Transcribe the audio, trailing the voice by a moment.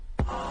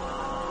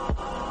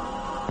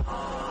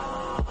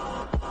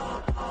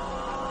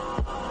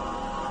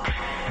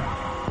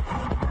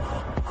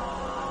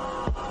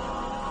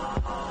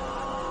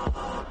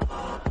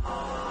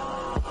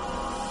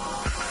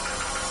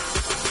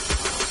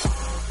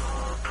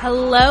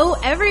Hello,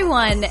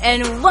 everyone,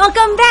 and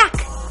welcome back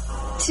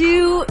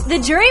to the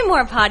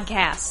Jurymore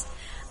podcast.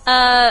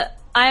 I'm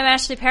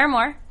Ashley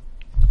Paramore.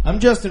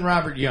 I'm Justin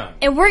Robert Young.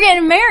 And we're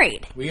getting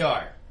married. We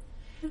are.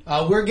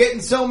 We're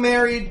getting so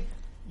married,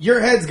 your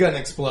head's going to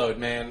explode,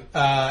 man.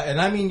 And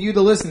I mean you,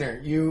 the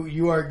listener.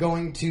 You are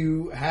going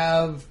to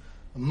have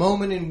a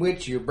moment in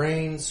which your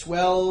brain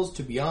swells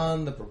to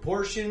beyond the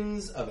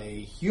proportions of a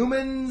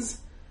human's,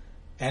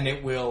 and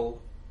it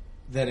will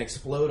then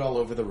explode all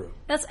over the room.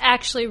 That's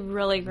actually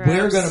really gross.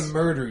 We're going to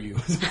murder you.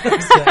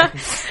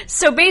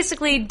 So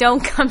basically,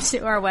 don't come to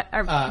our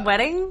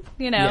wedding,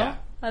 you know. Yeah.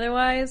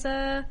 Otherwise,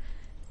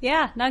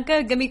 not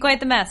good. Gonna be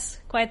quite the mess.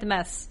 Quite the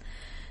mess.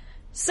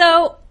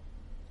 So,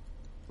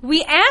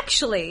 we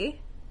actually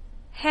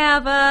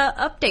have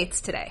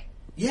updates today.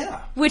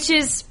 Yeah. Which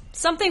is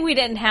something we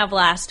didn't have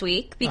last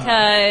week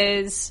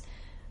because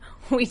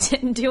we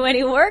didn't do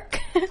any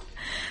work.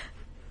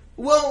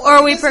 Well,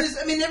 or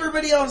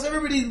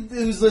everybody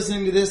who's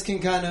listening to this can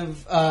kind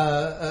of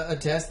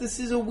attest. This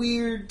is a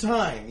weird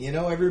time, you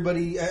know.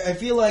 I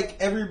feel like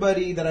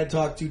everybody that I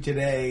talked to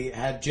today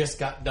had just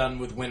got done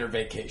with winter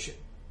vacation,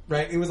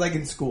 right? It was like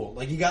in school,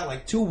 like you got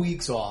like 2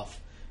 weeks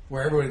off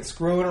where everyone's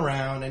screwing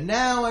around, and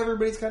now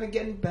everybody's kind of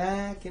getting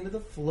back into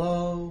the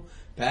flow,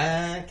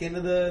 back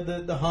into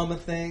the hum of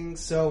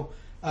things. So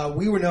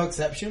we were no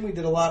exception. We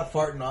did a lot of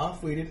farting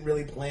off. We didn't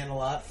really plan a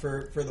lot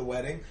for the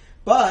wedding.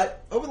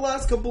 But over the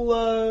last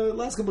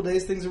couple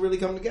days, things have really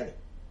come together.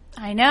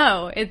 I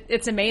know.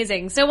 It's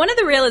amazing. So one of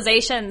the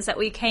realizations that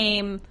we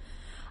came,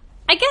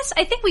 I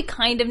think we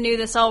kind of knew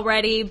this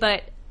already,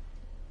 but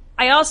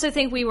I also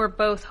think we were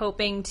both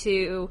hoping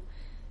to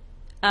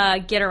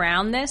get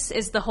around this,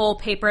 is the whole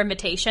paper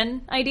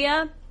invitation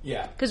idea.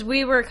 Yeah. Because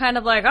we were kind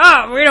of like,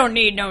 we don't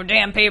need no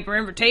damn paper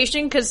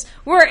invitation because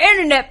we're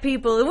internet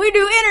people and we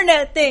do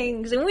internet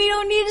things and we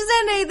don't need to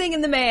send anything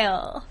in the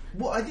mail.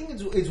 Well, I think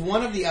it's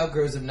one of the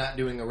outgrowths of not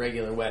doing a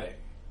regular wedding.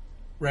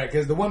 Right,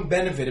 because the one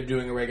benefit of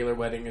doing a regular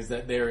wedding is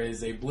that there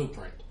is a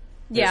blueprint.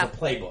 There's a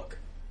playbook.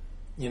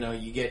 You know,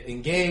 you get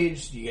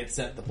engaged, you get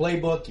sent the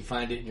playbook, you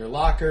find it in your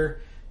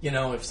locker. You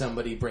know, if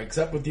somebody breaks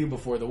up with you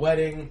before the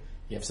wedding,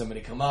 you have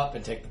somebody come up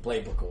and take the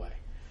playbook away.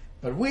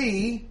 But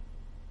we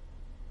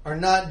are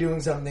not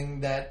doing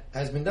something that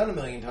has been done a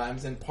million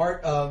times, and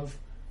part of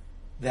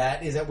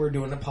that is that we're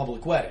doing a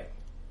public wedding.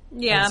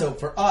 Yeah. And so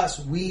for us,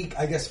 we,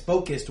 I guess,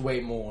 focused way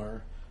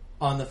more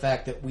on the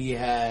fact that we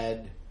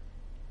had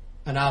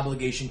an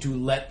obligation to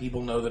let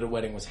people know that a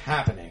wedding was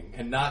happening,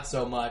 and not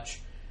so much,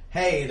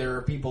 hey, there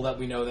are people that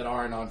we know that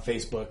aren't on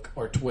Facebook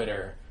or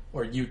Twitter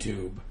or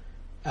YouTube,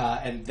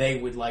 and they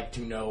would like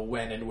to know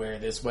when and where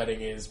this wedding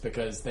is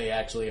because they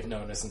actually have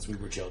known us since we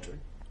were children.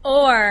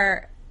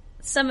 Or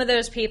some of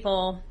those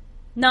people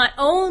not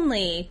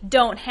only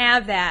don't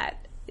have that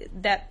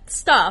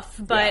stuff,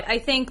 but I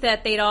think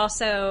that they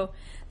also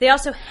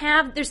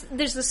have,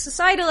 there's a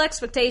societal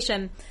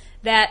expectation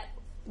that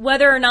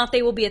whether or not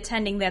they will be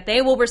attending, that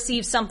they will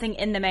receive something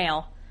in the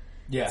mail.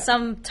 Yeah.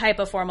 Some type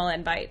of formal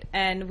invite.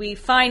 And we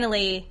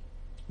finally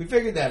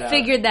figured that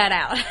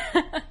out.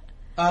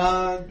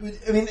 I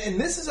mean, and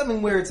this is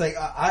something where it's like,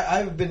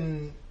 I've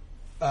been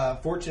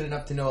fortunate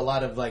enough to know a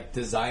lot of like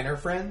designer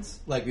friends,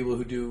 like people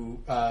who do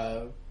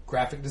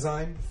graphic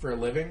design for a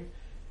living.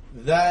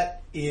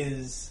 That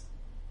is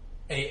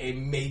a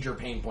major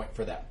pain point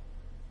for them.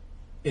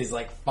 Is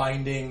like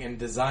finding and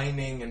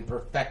designing and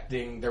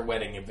perfecting their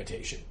wedding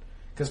invitation.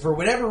 Because for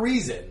whatever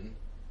reason,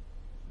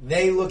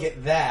 they look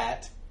at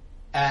that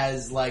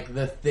as like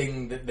the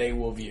thing that they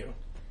will view.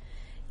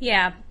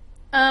 Yeah.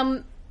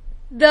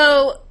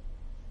 Though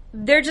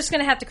they're just going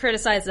to have to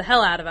criticize the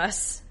hell out of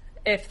us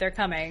if they're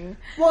coming.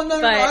 Well,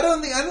 no, I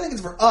don't think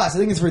it's for us. I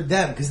think it's for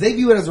them because they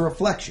view it as a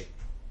reflection.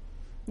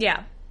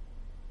 Yeah.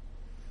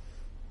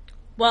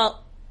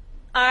 Well,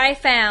 I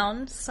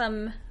found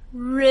some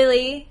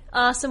really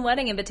awesome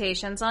wedding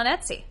invitations on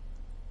Etsy.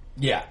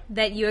 Yeah.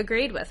 That you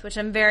agreed with, which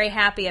I'm very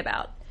happy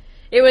about.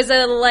 It was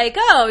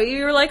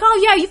you were like,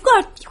 yeah, you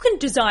can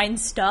design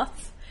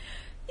stuff.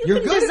 You're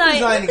good at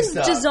designing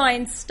stuff.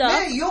 Design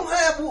stuff.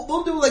 Yeah,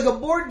 we'll do like a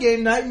board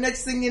game night.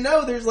 Next thing you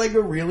know, there's like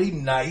a really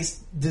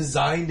nice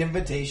designed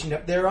invitation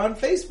up there on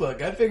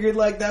Facebook. I figured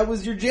like that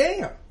was your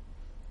jam.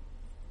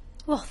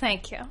 Well,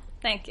 thank you.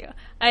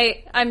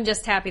 I'm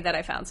just happy that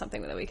I found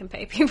something that we can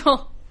pay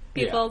people,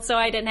 so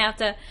I didn't have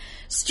to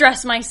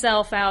stress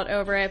myself out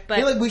over it. But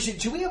I feel like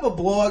should we have a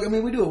blog? I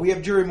mean, we do it. We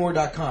have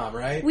jurymore.com,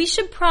 right? We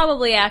should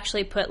probably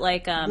actually put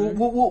like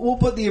we'll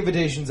put the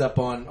invitations up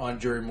on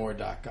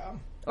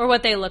jurymore.com. Or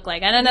what they look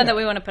like. I don't know that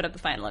we want to put up the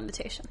final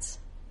invitations.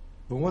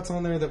 But what's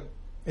on there that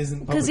isn't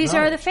public because these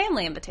knowledge? are the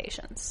family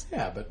invitations.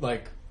 Yeah, but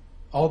like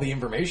all the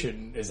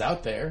information is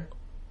out there.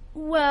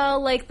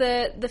 Well, like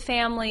the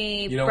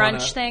family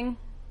brunch thing.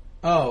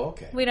 Oh,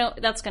 okay. We don't.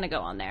 That's going to go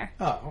on there.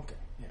 Oh, okay.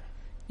 Yeah.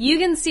 You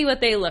can see what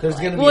they look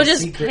like. We'll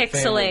just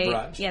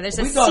pixelate. Yeah, there's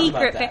a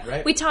secret.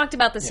 Right? We talked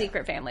about the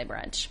secret family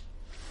brunch.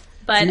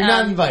 But so you're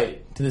not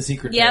invited to the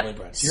secret family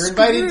brunch. You're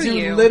invited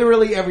to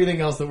literally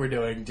everything else that we're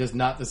doing, just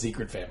not the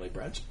secret family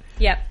brunch.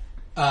 Yep.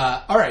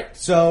 All right.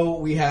 So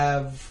we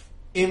have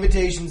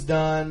invitations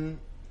done.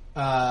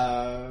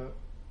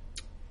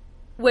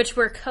 Which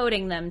we're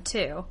coding them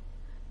to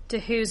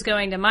who's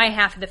going to my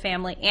half of the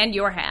family and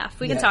your half.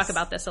 We can talk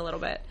about this a little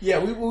bit. Yeah,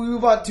 we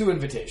bought 2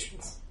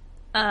 invitations.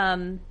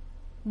 One,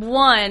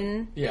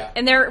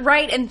 and they're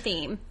right in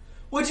theme.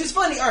 Which is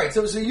funny. All right,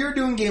 so you're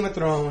doing Game of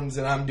Thrones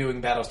and I'm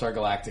doing Battlestar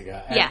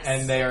Galactica. And, yes.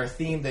 And they are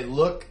themed. They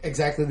look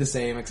exactly the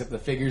same except the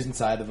figures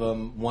inside of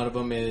them. One of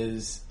them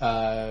is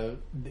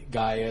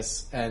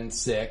Gaius and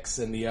Six,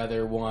 and the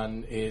other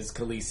one is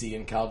Khaleesi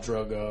and Khal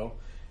Drogo.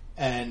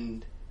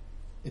 And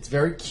it's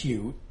very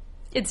cute.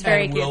 It's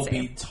very cute. And will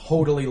be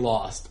totally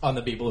lost on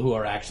the people who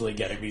are actually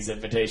getting these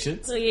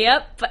invitations.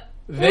 Yep, but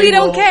we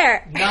don't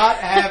care. Not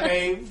have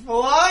a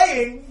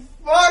flying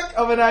fuck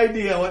of an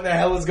idea what the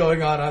hell is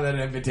going on that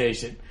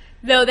invitation.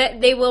 Though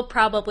that they will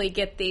probably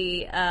get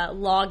the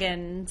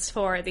logins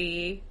for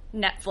the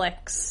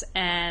Netflix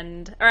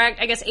or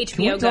I guess HBO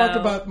Can we Go. talk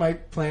about my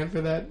plan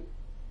for that?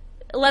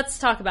 Let's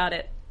talk about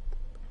it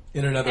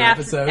in another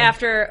episode.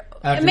 After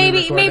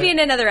maybe in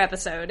another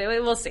episode.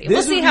 We'll see.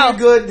 This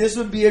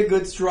would be a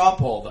good straw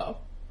poll, though.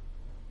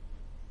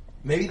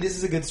 Maybe this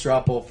is a good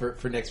straw poll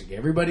for next week.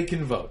 Everybody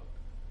can vote,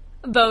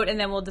 and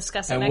then we'll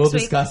discuss it. And next we'll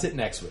week. discuss it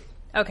next week.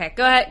 Okay,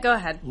 go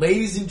ahead.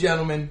 Ladies and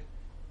gentlemen,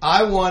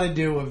 I want to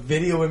do a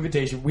video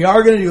invitation. We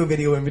are going to do a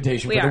video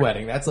invitation for the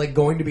wedding. That's like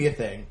going to be a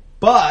thing.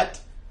 But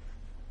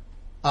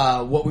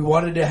what we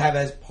wanted to have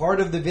as part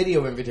of the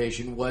video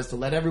invitation was to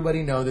let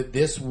everybody know that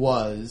this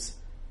was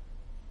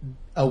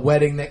a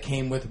wedding that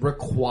came with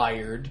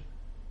required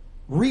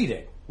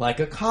reading,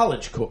 like a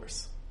college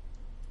course.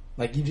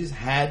 Like you just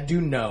had to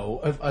know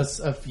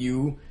a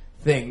few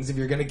things if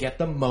you're going to get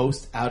the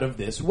most out of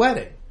this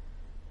wedding.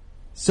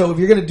 So if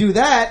you're going to do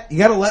that, you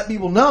got to let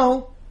people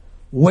know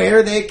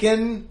where they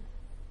can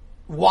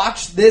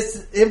watch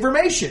this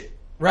information,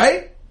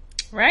 right?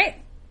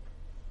 Right.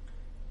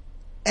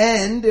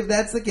 And if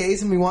that's the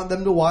case and we want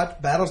them to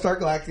watch Battlestar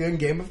Galactica and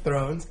Game of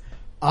Thrones,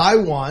 I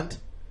want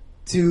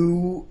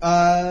to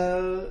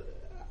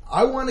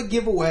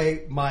give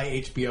away my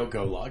HBO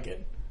Go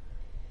login.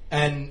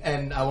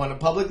 And I want to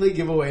publicly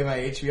give away my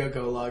HBO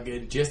Go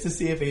login just to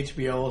see if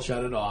HBO will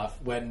shut it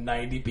off when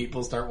 90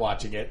 people start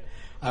watching it.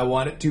 I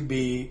want it to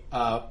be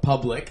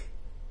public,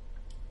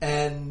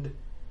 and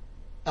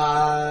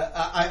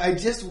I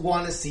just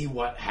want to see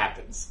what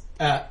happens.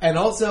 And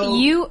also,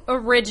 you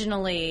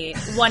originally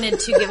wanted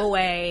to give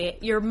away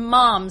your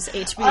mom's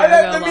HBO Go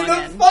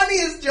login. The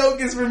funniest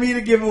joke is for me to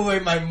give away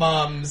my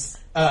mom's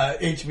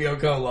HBO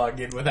Go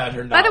login without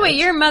her knowledge. By the way,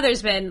 your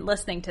mother's been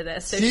listening to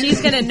this, so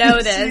she's going to know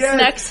this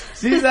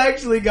next. She's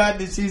actually got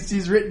this.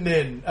 She's written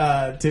in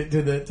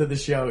to the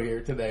show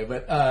here today,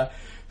 But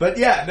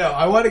yeah, no,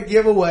 I wanted to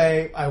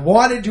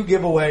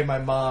give away my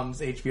mom's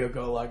HBO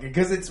Go login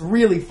because it's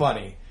really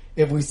funny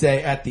if we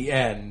say at the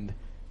end,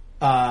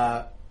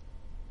 hey,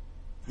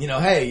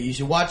 you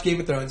should watch Game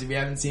of Thrones. If you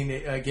haven't seen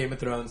Game of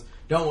Thrones,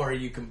 don't worry,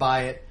 you can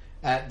buy it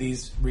at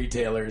these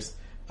retailers.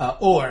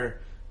 Or,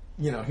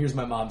 here's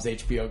my mom's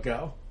HBO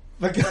Go.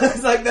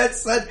 Because I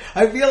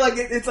feel like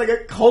it's like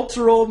a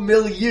cultural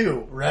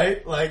milieu,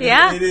 right? Like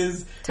it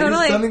is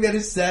totally. It is something that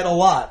is said a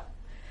lot.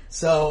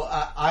 So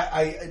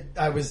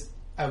I was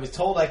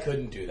told I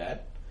couldn't do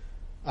that.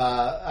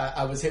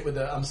 I was hit with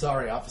I'm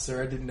sorry,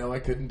 officer, I didn't know I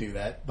couldn't do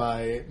that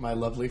by my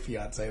lovely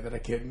fiance, that I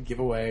couldn't give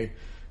away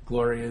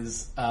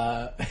Gloria's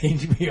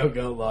HBO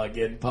Go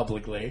login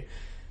publicly.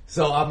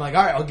 So I'm like,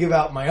 all right, I'll give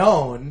out my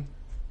own.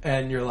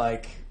 And you're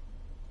like,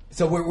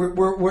 so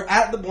we're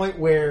at the point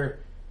where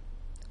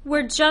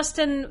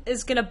Justin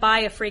is going to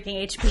buy a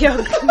freaking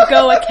HBO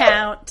Go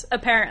account,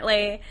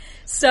 apparently,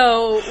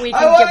 so we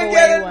can give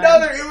away one.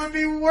 It would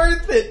be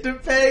worth it to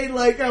pay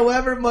like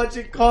however much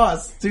it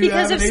costs to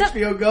have an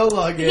HBO Go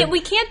login. Yeah,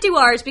 we can't do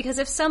ours because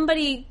if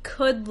somebody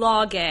could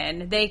log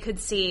in, they could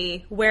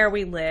see where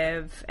we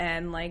live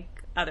and like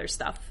other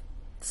stuff.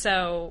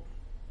 So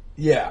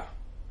yeah.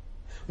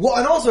 Well,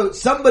 and also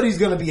somebody's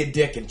going to be a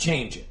dick and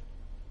change it.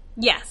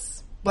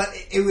 Yes. But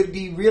it would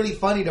be really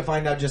funny to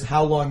find out just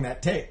how long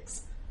that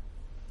takes.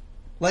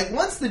 Like,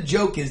 once the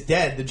joke is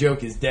dead, the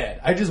joke is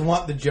dead. I just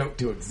want the joke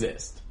to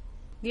exist.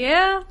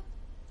 Yeah.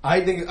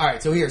 I think,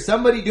 alright, so here,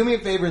 somebody do me a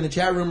favor in the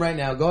chat room right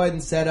now. Go ahead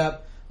and set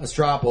up a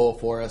straw poll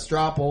for us,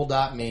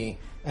 strawpoll.me,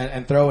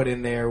 and throw it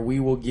in there. We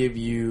will give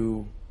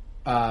you,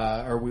 we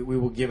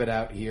will give it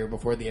out here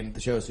before the end of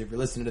the show. So if you're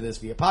listening to this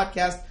via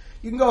podcast,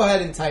 you can go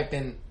ahead and type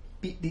in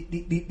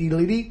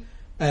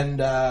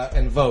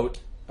and vote,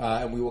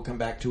 and we will come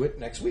back to it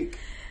next week.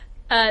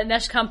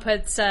 Neshcom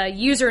puts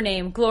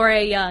username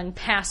Gloria Young,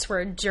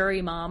 password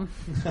Jury Mom.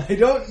 I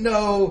don't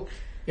know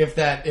if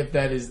that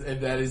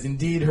is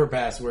indeed her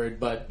password,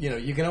 but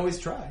you can always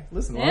try.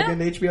 Listen, log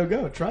into HBO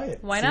Go, try it.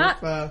 Why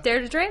not? Dare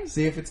to dream.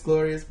 See if it's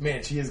Gloria's.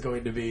 Man, she is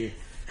going to be.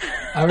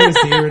 I'm going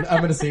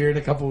to see her in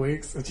a couple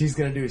weeks, and she's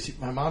going to do.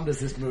 My mom does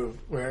this move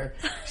where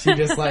she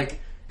just like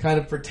kind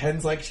of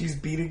pretends like she's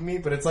beating me,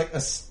 but it's like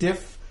a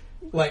stiff.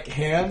 Like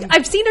hand.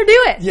 I've seen her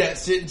do it. Yeah,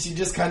 she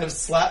just kind of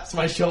slaps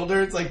my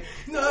shoulder. It's like,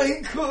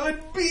 I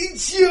could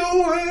beat you.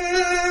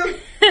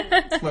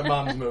 It's my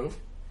mom's move.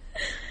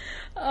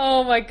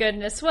 Oh my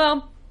goodness.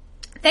 Well,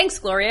 thanks,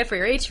 Gloria, for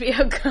your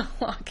HBO Go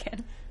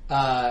login.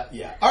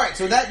 Yeah. All right.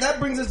 So that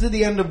brings us to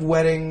the end of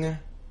wedding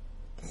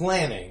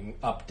planning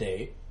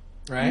update,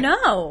 right?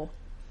 No,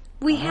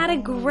 we had a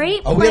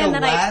great Oh, plan we had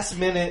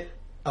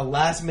a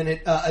last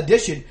minute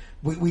addition.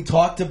 We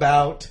talked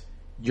about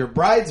your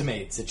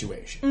bridesmaid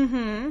situation.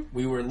 Mm-hmm.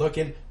 We were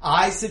looking.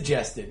 I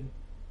suggested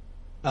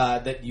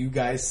that you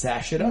guys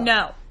sash it up.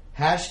 No.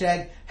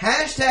 Hashtag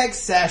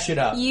sash it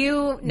up.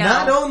 No.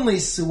 Not only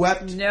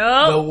swept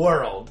the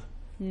world.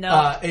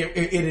 No.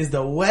 It is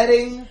the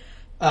wedding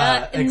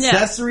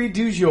accessory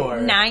du jour.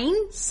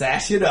 9?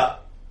 Sash it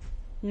up.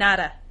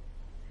 Nada.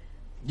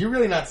 You're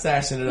really not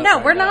sashing it up. No,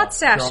 right we're now, not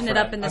sashing girlfriend. it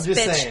up in this I'm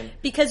just bitch. saying.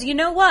 Because you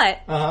know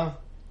what? Uh-huh.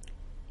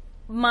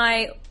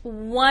 My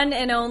one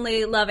and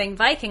only loving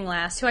Viking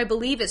lass, who I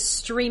believe is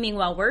streaming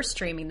while we're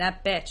streaming,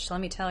 that bitch, let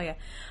me tell you.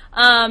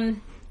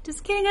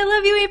 Just kidding, I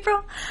love you,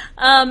 April.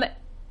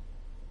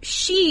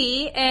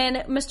 She and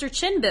Mr.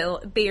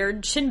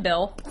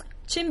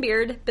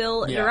 Chinbeard,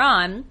 Bill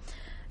Duran,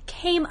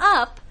 came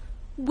up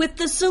with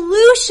the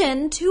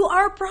solution to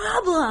our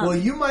problem. Well,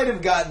 you might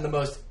have gotten the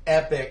most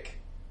epic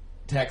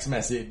text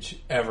message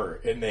ever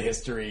in the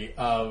history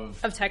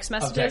of text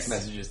messages? Of text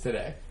messages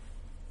today.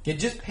 You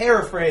just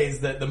paraphrase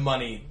the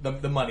money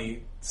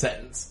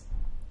sentence.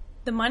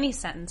 The money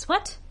sentence.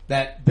 What?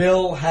 That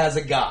Bill has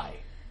a guy.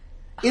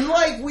 In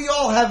life, we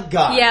all have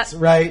guys,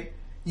 right?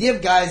 You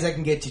have guys that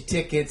can get you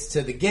tickets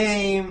to the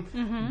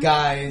game,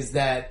 guys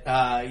that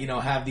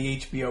have the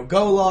HBO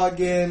Go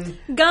login,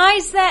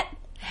 guys that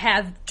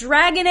have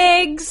dragon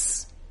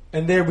eggs.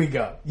 And there we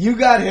go. You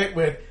got hit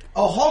with,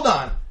 oh, hold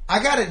on,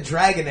 I got a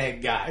dragon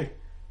egg guy.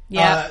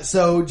 Yeah.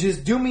 So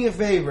just do me a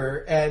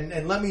favor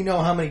and let me know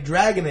how many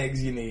dragon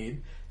eggs you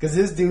need, because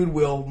this dude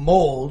will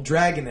mold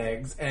dragon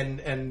eggs,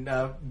 and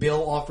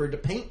Bill offered to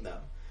paint them,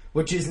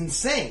 which is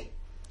insane.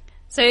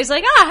 So he's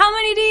like, how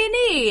many do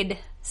you need?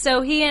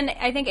 So he and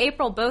I think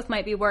April both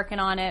might be working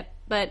on it,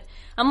 but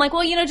I'm like,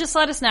 well, just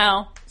let us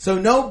know. So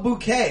no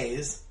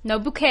bouquets. No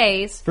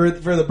bouquets. For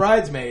the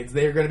bridesmaids,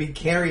 they are going to be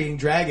carrying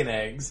dragon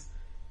eggs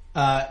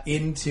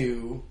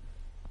into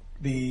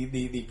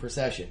the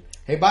procession.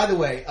 Hey, by the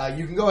way,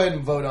 you can go ahead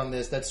and vote on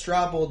this. That's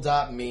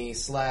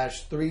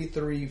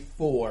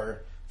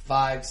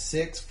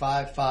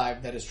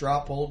strawpoll.me/3345655. That is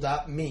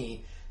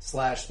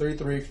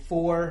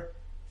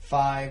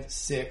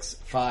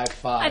strawpoll.me/3345655.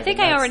 I think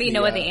I already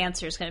know what the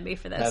answer is going to be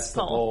for this that's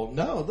poll.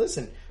 The poll. No,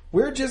 listen.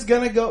 We're just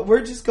going to go.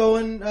 We're just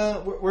going.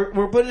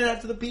 We're putting it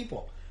out to the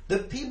people. The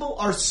people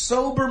are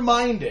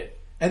sober-minded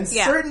and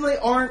certainly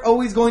aren't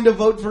always going to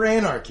vote for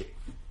anarchy.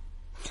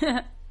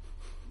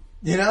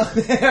 They are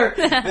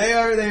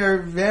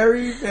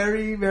very,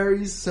 very,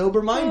 very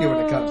sober-minded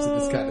when it comes to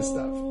this kind of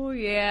stuff. Oh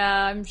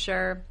yeah, I'm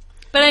sure.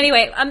 But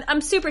anyway,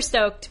 I'm super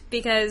stoked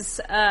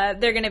because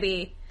they're going to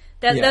be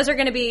those are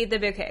going to be the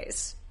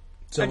bouquets.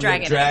 So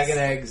dragon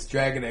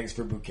eggs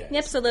for bouquets.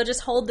 Yep. So they'll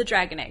just hold the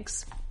dragon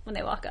eggs when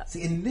they walk up.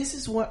 See, and this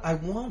is what I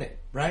wanted,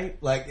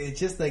 right? Like, it's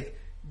just like,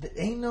 there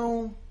ain't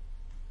no,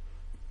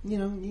 you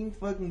can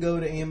fucking go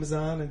to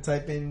Amazon and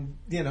type in,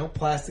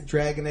 plastic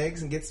dragon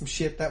eggs and get some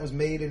shit that was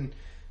made in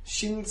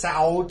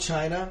Xinzhou,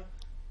 China.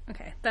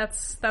 Okay,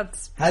 that's.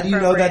 How do you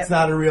know that's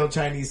not a real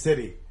Chinese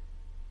city?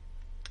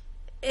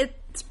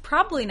 It's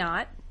probably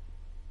not.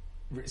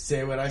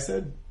 Say what I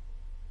said.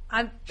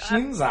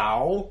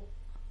 Xinzhou.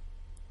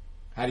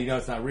 How do you know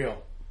it's not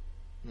real?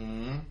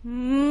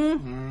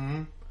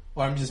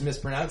 Or I'm just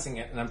mispronouncing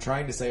it, and I'm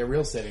trying to say a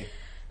real city.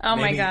 Oh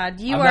my God,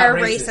 you are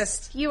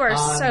racist. You are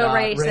so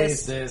racist.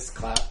 Racist.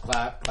 Clap,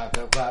 clap, clap,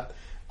 clap, clap.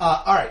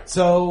 All right,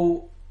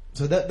 so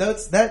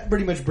that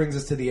pretty much brings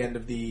us to the end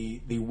of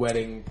the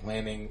wedding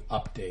planning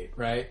update,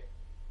 right?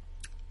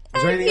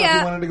 Is there anything else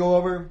you wanted to go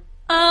over?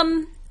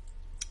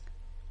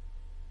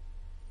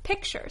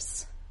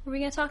 Pictures. Are we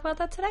going to talk about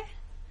that today?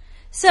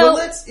 So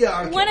let's.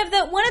 Yeah, okay. One of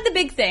the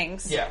big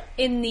things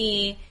in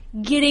the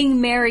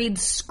getting married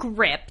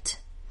script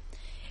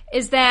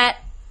is that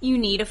you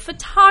need a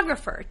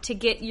photographer to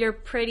get your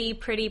pretty,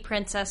 pretty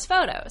princess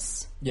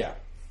photos. Yeah.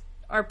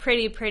 Or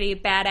pretty, pretty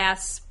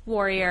badass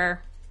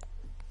warrior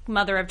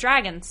mother of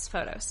dragons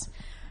photos.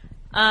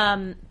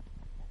 And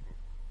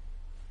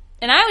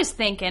I was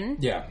thinking...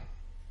 Yeah.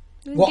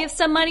 Give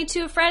some money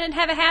to a friend and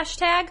have a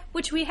hashtag,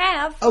 which we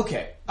have.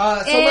 Okay.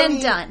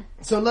 Done.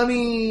 So let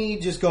me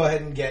just go ahead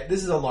and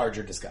this is a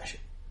larger discussion.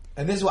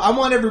 And this I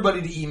want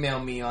everybody to email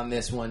me on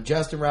this one,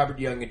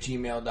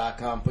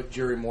 justinrobertyoung@gmail.com. Put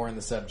Jury Moore in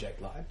the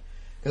subject line.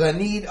 Because I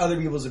need other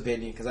people's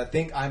opinion, because I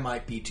think I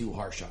might be too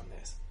harsh on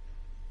this.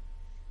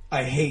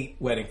 I hate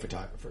wedding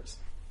photographers.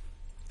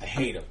 I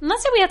hate them. I'm not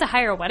saying we have to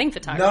hire a wedding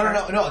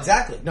photographer. No,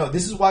 exactly. No,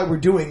 this is why we're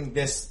doing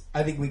this.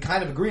 I think we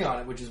kind of agree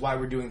on it, which is why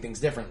we're doing things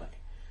differently.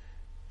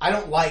 I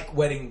don't like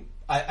wedding...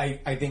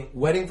 I think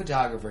wedding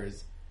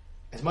photographers,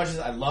 as much as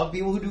I love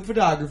people who do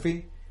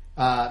photography,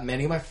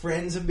 many of my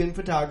friends have been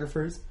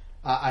photographers,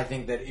 I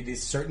think that it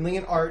is certainly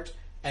an art,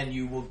 and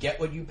you will get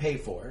what you pay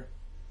for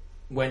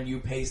when you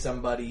pay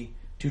somebody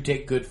to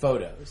take good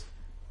photos.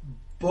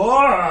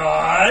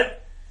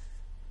 But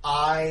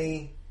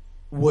I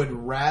would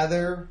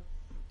rather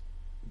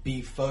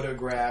be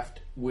photographed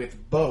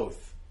with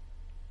both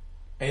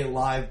a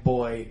live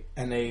boy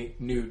and a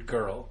nude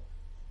girl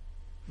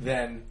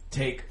than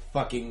take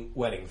fucking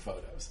wedding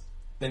photos.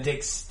 Than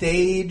take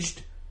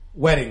staged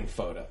wedding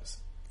photos.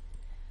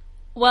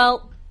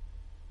 Well,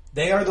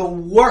 they are the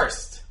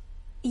worst.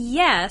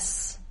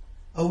 Yes.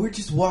 Oh, we're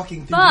just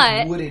walking through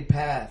But- this wooded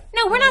path.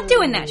 No, we're not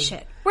doing that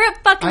shit. We're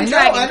at fucking I know.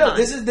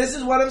 DragonCon. This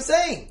is what I'm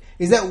saying.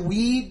 Is that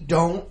we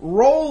don't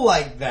roll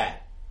like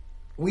that.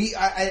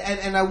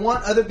 I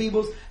want other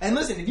people's. And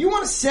listen, if you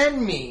want to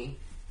send me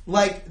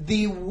like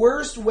the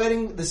worst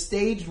wedding, the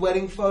staged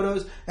wedding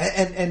photos,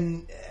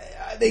 and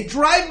they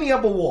drive me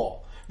up a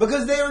wall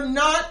because they are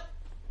not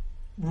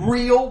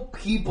real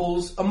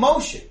people's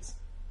emotions.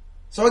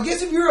 So I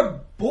guess if you're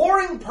a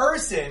boring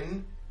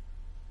person.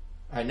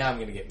 All right, now I'm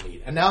going to get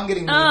mean. And now I'm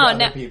getting mean to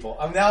other people.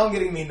 Now I'm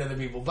getting mean to other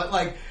people. But,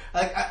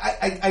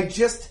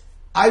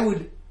 I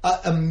would,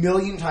 a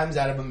million times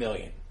out of a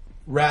million,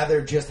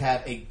 rather just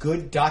have a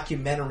good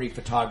documentary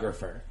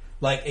photographer,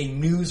 like a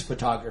news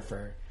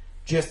photographer,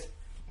 just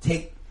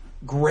take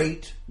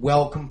great,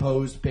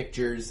 well-composed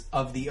pictures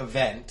of the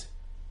event,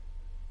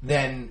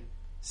 than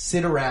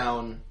sit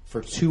around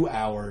for 2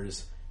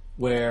 hours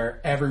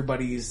where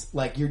everybody's,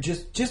 like, you're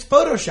just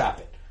Photoshop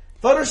it.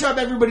 Photoshop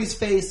everybody's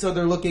face so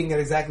they're looking at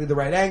exactly the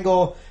right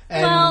angle.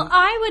 And well,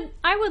 I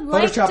would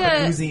like Photoshop to.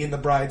 an Uzi in the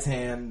bride's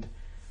hand.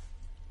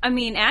 I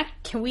mean,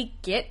 can we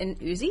get an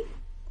Uzi?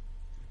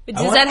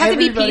 Does that have to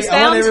be peace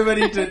I want bound?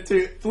 everybody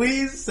to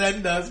please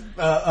send us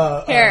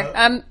Here,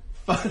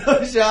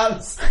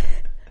 Photoshops.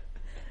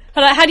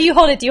 Hold on, how do you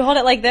hold it? Do you hold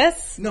it like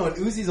this? No, an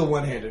Uzi's a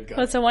one-handed gun.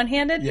 Oh, it's a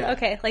one-handed? Yeah.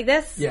 Okay, like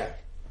this? Yeah.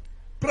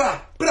 Brah,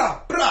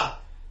 brah, brah.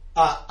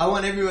 I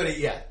want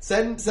everybody,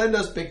 send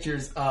us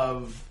pictures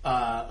of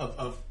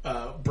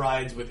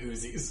brides with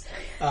Uzis.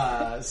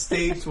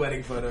 Staged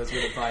wedding photos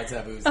where the brides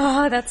have Uzis.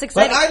 Oh, that's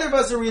exciting. But either of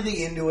us are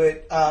really into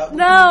it.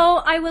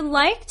 No, I would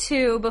like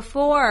to,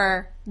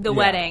 before the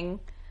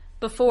wedding,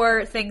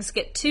 before things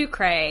get too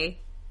cray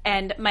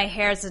and my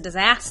hair's a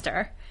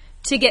disaster,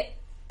 to get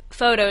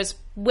photos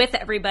with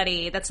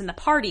everybody that's in the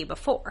party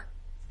before.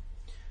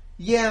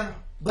 Yeah,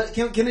 but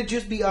can it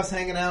just be us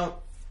hanging out?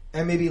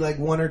 And maybe like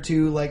one or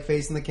two like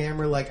facing the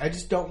camera. Like I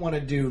just don't want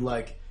to do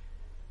like,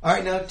 all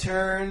right, now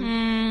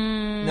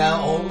turn.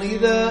 Now only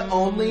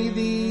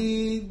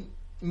the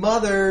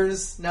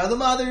mothers. Now the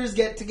mothers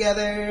get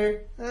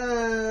together.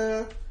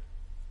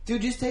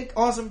 Dude, just take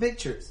awesome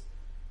pictures.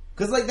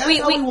 Because like that's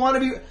how we want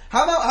to be.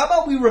 How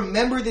about we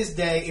remember this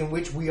day in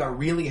which we are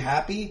really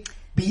happy,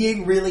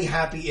 being really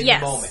happy in the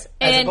moment,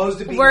 as and opposed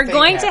to being. We're fake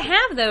going happy. to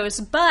have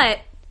those, but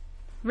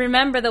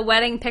remember the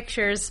wedding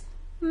pictures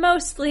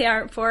mostly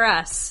aren't for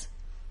us.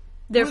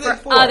 They're Who are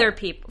for they for? other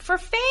people. For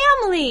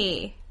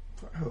family.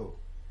 For who?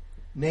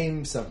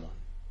 Name someone.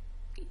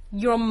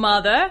 Your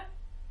mother.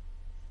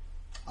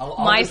 I'll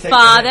My just take the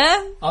father.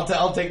 hits.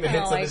 I'll take the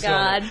hits Oh on my the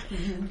God. shoulder.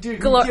 You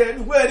didn't get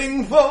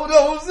wedding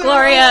photos.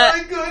 Gloria.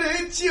 I'm good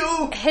at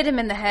you. Hit him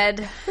in the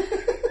head.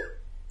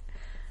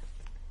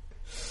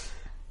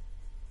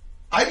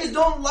 I just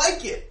don't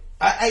like it.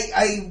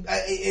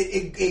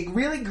 It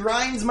really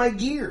grinds my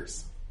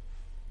gears.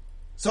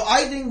 So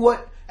I think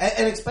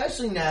and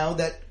especially now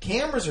that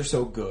cameras are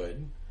so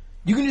good,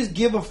 you can just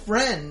give a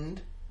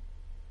friend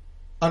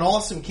an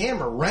awesome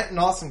camera, rent an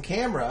awesome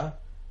camera,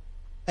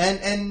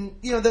 and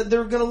you know that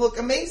they're going to look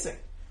amazing.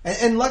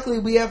 And luckily,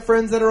 we have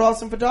friends that are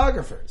awesome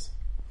photographers.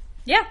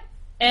 Yeah,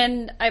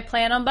 and I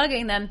plan on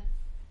bugging them.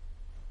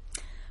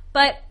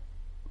 But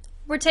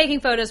we're taking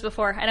photos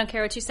before. I don't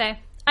care what you say.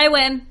 I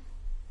win.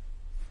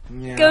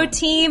 Yeah. Go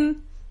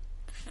team.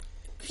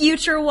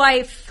 Future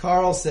wife.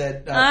 Carl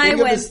said, I think of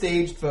win. the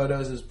staged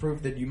photos as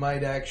proof that you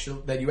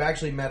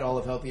actually met all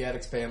of Healthy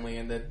Addicts family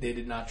and that they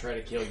did not try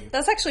to kill you.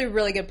 That's actually a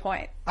really good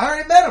point. I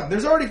already met them.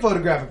 There's already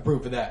photographic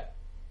proof of that.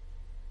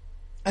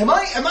 Am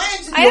I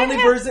actually the only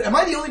person? Am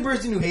I the only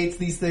person who hates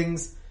these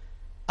things?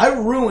 I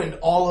ruined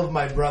all of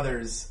my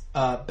brother's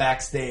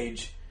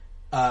backstage.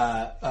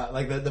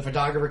 Like the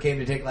photographer came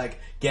to take like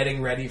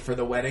getting ready for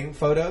the wedding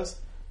photos.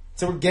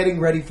 So we're getting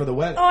ready for the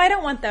wedding. Oh, I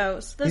don't want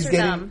those. Those are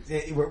dumb.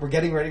 We're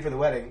getting ready for the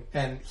wedding,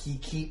 and he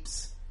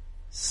keeps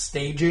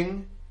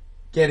staging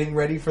getting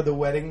ready for the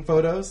wedding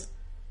photos.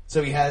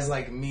 So he has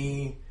like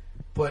me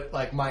put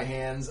like my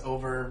hands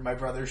over my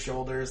brother's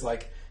shoulders,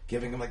 like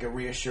giving him like a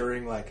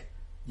reassuring, like,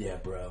 "Yeah,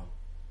 bro,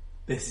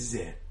 this is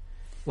it,"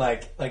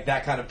 like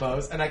that kind of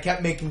pose. And I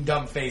kept making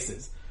dumb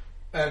faces,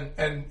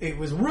 and it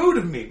was rude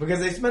of me because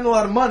they spend a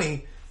lot of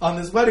money on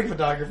this wedding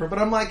photographer. But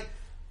I'm like,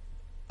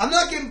 I'm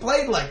not getting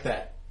played like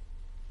that.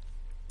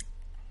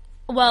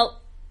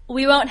 Well,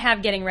 we won't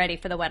have getting ready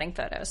for the wedding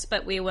photos,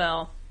 but we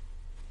will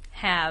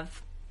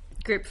have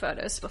group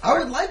photos before. I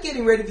would like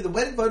getting ready for the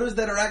wedding photos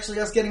that are actually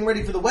us getting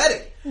ready for the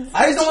wedding.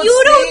 I just don't want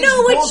You don't staged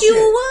know what bullshit. you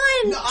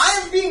want. No,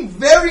 I am being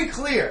very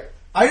clear.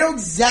 I know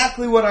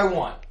exactly what I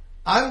want.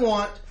 I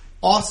want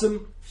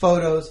awesome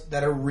photos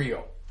that are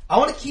real. I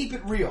want to keep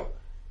it real.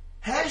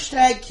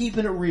 Hashtag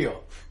keeping it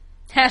real.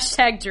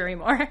 Hashtag Jury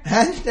Moore.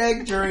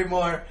 Hashtag Jury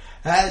Moore.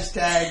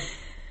 Hashtag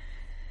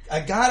I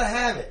gotta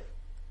have it.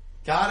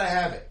 Gotta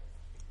have it.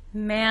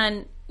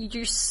 Man,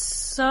 you're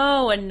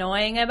so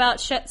annoying about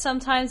shit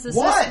sometimes.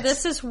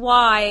 This is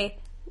why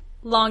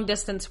long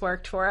distance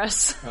worked for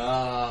us.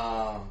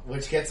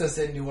 Which gets us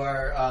into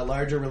our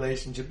larger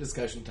relationship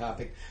discussion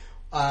topic.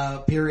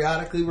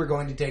 Periodically, we're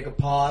going to take a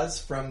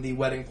pause from the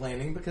wedding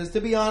planning because,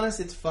 to be honest,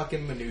 it's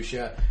fucking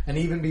minutia, and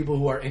even people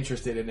who are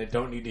interested in it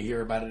don't need to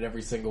hear about it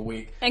every single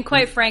week. And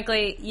quite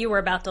frankly, you were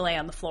about to lay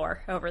on the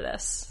floor over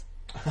this.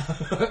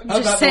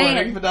 Just saying. The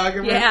wedding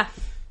photographer? Yeah.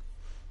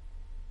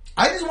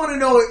 I just want to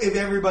know if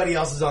everybody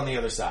else is on the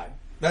other side.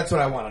 That's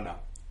what I want to know.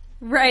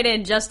 Write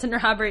in Justin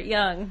Robert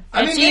Young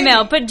at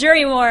Gmail. Put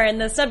Jury War in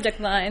the subject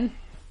line.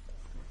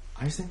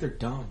 I just think they're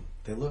dumb.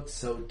 They look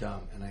so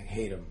dumb, and I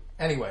hate them.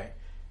 Anyway,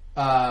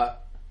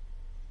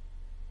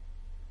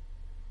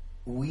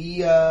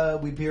 we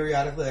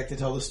periodically like to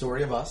tell the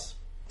story of us,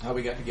 how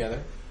we got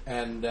together,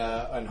 and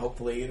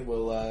hopefully it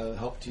will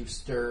help to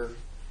stir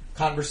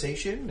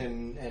conversation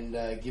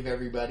and give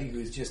everybody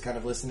who's just kind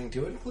of listening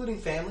to it, including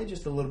family,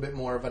 just a little bit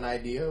more of an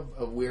idea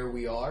of where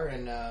we are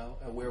and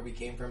where we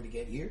came from to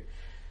get here.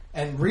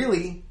 And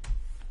really,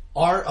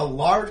 a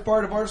large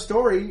part of our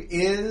story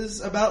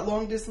is about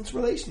long distance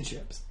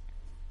relationships.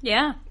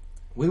 Yeah.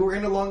 We were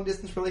in a long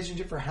distance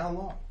relationship for how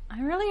long?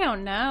 I really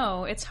don't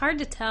know. It's hard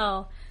to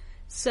tell.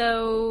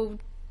 So,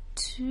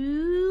 2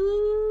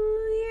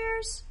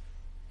 years?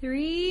 3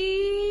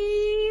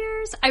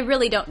 years? I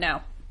really don't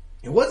know.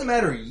 It wasn't a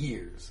matter of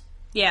years.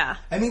 Yeah.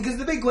 I mean, because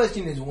the big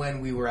question is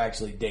when we were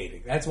actually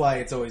dating. That's why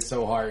it's always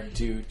so hard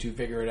to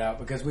figure it out,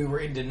 because we were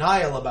in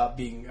denial about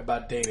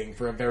dating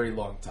for a very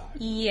long time.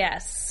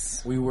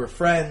 Yes. We were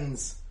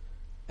friends,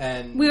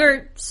 and we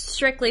were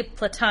strictly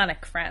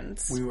platonic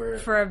friends. We were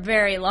for a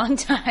very long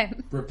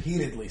time.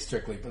 Repeatedly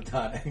strictly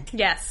platonic.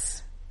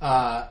 Yes.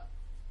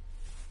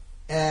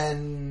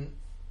 And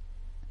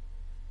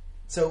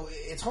so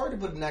it's hard to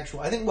put an actual.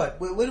 I think what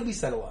did we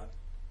settle on?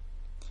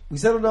 We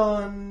settled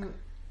on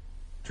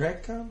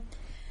TrackCon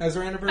as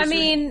our anniversary? I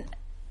mean,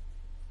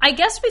 I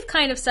guess we've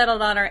kind of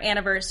settled on our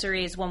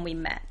anniversaries when we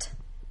met.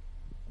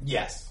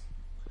 Yes.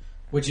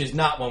 Which is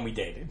not when we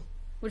dated.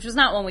 Which was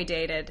not when we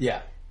dated.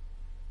 Yeah.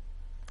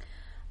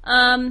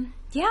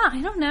 Yeah,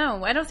 I don't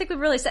know. I don't think we've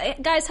really said...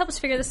 Guys, help us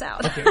figure this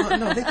out. Okay, well,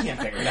 no, they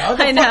can't figure it out.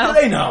 I know. Fuck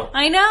do they know?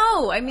 I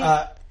know. I mean...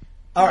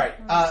 all right.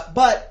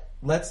 But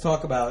let's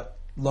talk about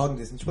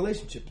long-distance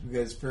relationships,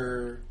 because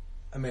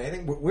I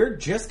think we're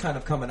just kind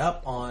of coming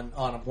up on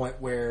a point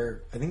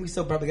where I think we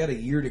still probably got a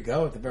year to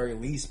go at the very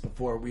least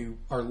before we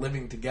are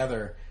living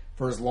together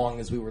for as long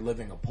as we were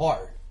living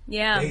apart.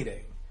 Yeah.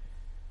 Dating.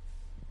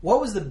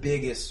 What was the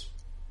biggest...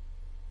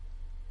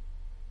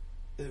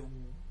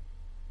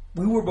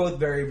 We were both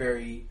very,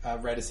 very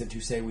reticent to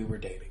say we were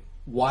dating.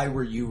 Why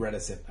were you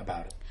reticent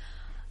about it?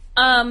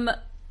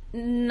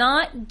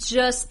 Not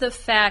just the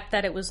fact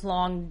that it was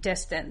long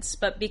distance,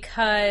 but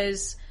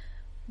because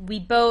we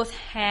both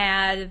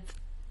had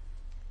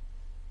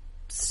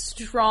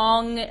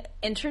strong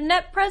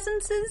internet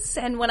presences,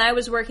 and when I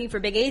was working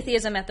for Big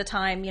Atheism at the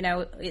time,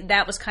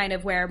 that was kind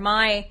of where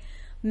my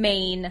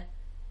main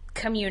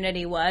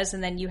community was,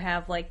 and then you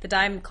have like the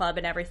Diamond Club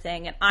and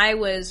everything, and I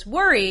was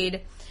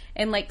worried,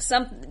 and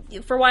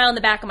for a while in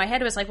the back of my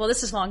head it was like, well,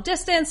 this is long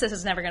distance, this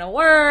is never going to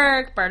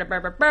work,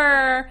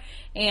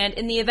 and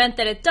in the event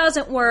that it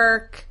doesn't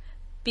work,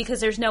 because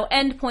there's no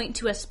end point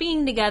to us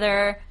being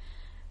together,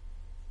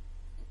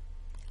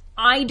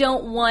 I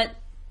don't want,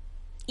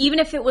 even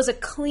if it was a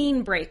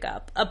clean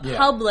breakup, a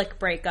public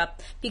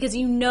breakup, because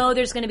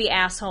there's going to be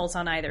assholes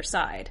on either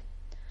side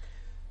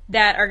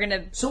that are going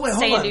to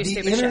say and do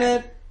stupid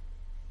shit.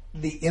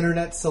 The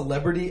internet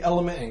celebrity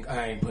element, and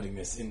I ain't putting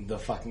this in the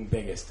fucking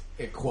biggest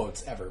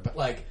quotes ever, but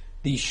like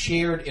the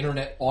shared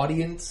internet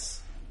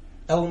audience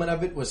element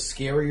of it was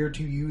scarier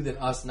to you than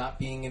us not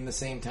being in the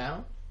same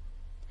town?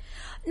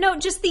 No,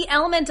 just the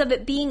element of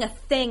it being a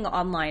thing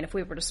online if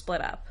we were to split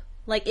up.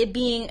 Like it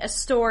being a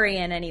story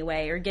in any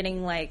way, or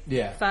getting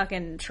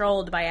fucking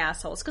trolled by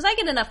assholes. Because I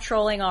get enough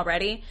trolling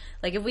already.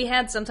 Like if we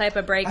had some type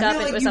of breakup,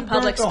 and it was a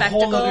public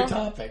spectacle. A whole other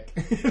topic.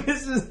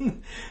 This is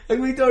like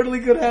we totally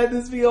could have had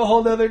this be a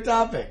whole other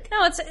topic.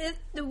 No,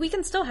 we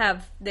can still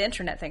have the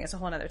internet thing as a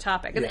whole other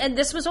topic. Yeah. And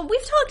this was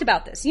we've talked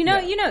about this. You know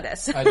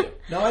this. I do.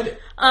 No, I do.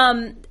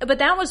 But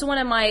that was one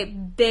of my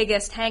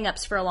biggest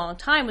hang-ups for a long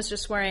time, was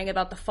just worrying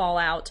about the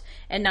fallout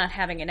and not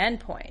having an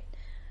endpoint.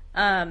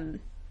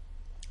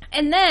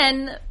 And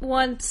then,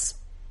 once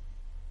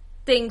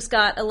things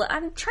got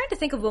I'm trying to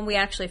think of when we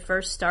actually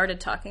first started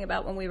talking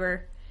about when we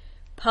were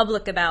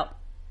public about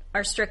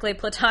our strictly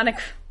platonic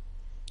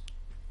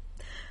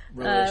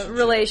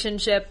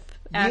relationship,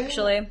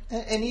 actually. Yeah.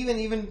 And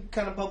even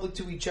kind of public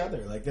to each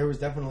other. Like, there was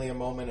definitely a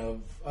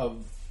moment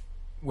of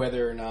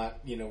whether or not,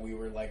 we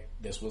were like,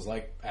 this was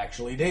like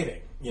actually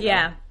dating.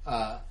 Yeah.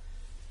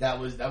 That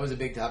was a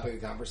big topic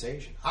of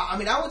conversation. I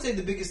mean, I would say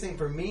the biggest thing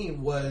for me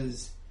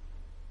was...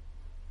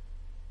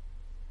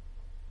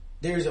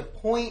 There's a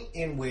point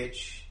in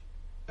which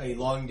a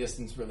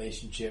long-distance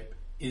relationship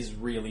is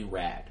really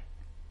rad.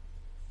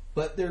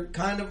 But they're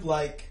kind of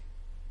like...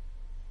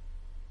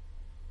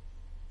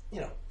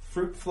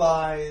 fruit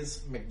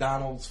flies,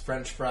 McDonald's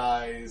French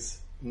fries,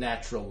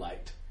 natural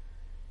light.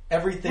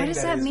 Everything What does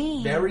that that is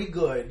mean? very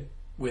good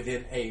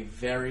within a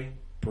very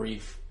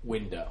brief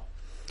window.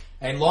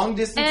 A long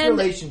distance And-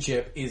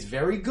 relationship is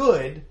very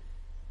good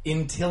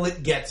until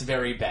it gets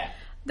very bad.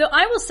 Though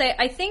I will say,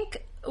 I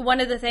think one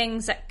of the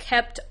things that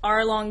kept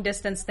our long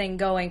distance thing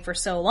going for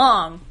so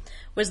long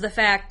was the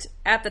fact,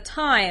 at the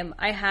time,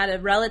 I had a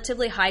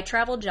relatively high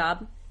travel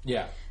job.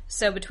 Yeah.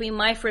 So between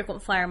my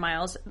frequent flyer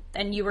miles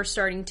and you were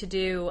starting to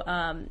do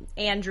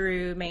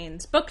Andrew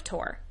Maine's book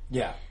tour.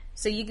 Yeah.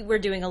 So you were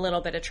doing a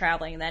little bit of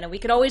traveling then, and we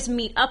could always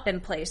meet up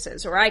in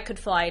places, or I could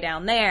fly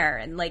down there,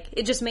 and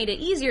it just made it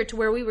easier to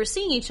where we were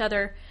seeing each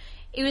other.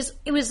 It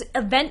was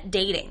event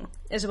dating,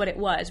 is what it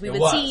was. We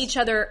would see each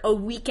other a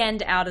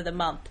weekend out of the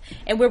month,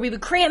 and where we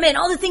would cram in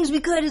all the things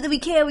we could that we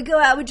can. We'd go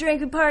out, we'd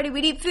drink, we'd party,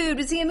 we'd eat food,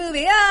 we'd see a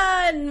movie,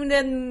 and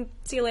then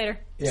see you later.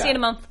 Yeah. See you in a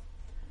month.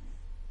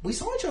 We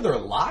saw each other a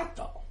lot,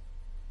 though.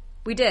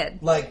 We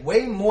did.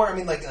 Way more. I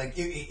mean,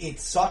 it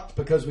sucked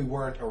because we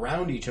weren't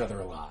around each other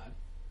a lot.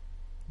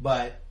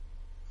 But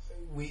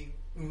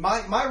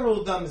my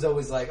rule of thumb is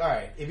always all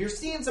right, if you're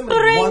seeing somebody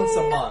Bring. once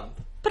a month.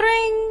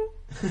 Bring.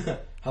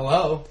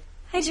 Hello.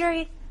 Hi,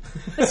 Jerry.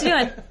 What you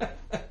doing?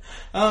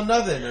 Oh,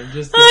 nothing. I'm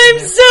just. I'm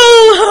so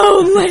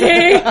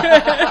lonely.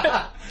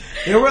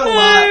 There were a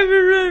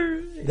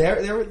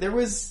lot. There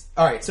was.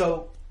 All right.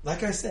 So,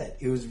 like I said,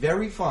 it was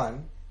very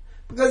fun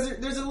because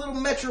there's a little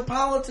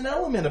metropolitan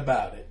element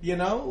about it.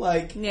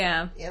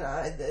 Yeah.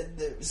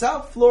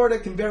 South Florida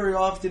can very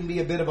often be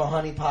a bit of a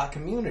honeypot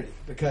community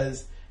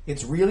because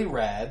it's really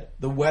rad.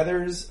 The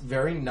weather's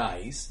very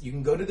nice. You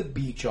can go to the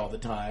beach all the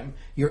time.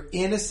 You're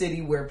in a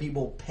city where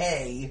people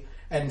pay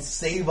and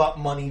save up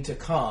money to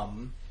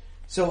come.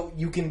 So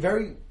you can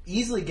very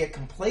easily get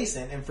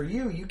complacent. And for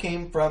you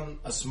came from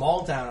a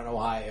small town in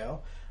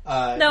Ohio.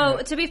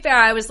 To be fair,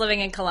 I was living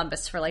in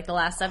Columbus for the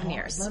last 7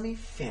 years. Let me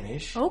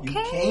finish. Okay.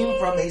 You came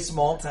from a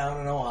small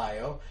town in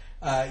Ohio.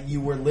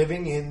 You were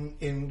living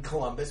in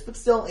Columbus, but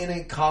still in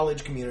a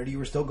college community. You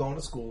were still going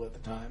to school at the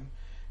time.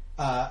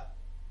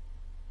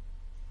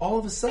 All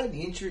of a sudden,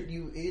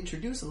 you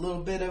introduce a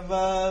little bit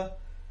of,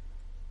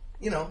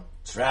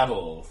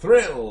 travel,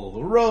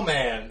 thrill,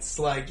 romance,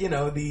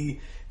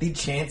 the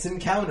chance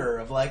encounter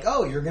of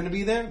oh, you're going to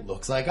be there?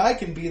 Looks like I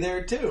can be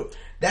there too.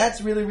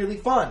 That's really, really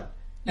fun.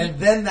 And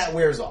then that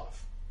wears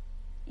off.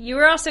 You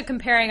were also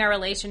comparing our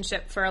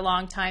relationship for a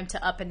long time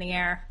to Up in the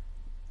Air.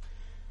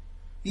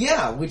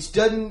 Yeah, which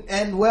doesn't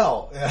end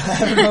well. I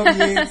don't know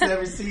if you've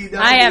ever seen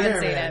Up I in the haven't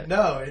Air, seen man. it.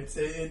 No,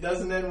 it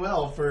doesn't end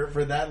well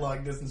for that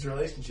long distance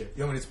relationship.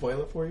 You want me to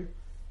spoil it for you?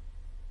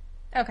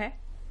 Okay.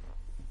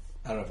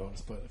 I don't know if I want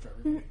to spoil it for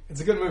everybody.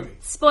 It's a good movie.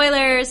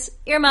 Spoilers,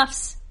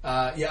 earmuffs.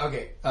 Yeah,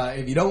 okay.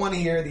 If you don't want to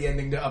hear the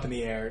ending to Up in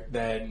the Air,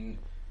 then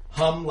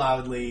hum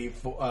loudly,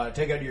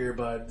 take out your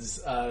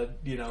earbuds,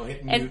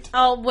 hit mute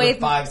I'll wait.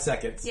 for 5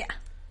 seconds. Yeah.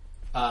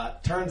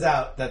 Turns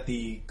out that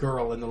the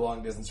girl in the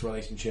long distance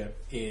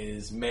relationship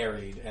is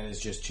married and is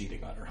just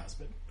cheating on her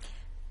husband.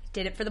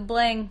 Did it for the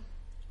bling.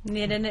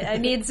 I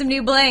need some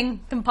new bling.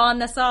 Can pawn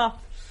this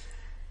off.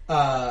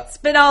 It's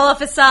been all a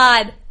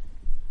facade.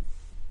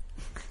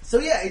 So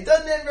yeah, it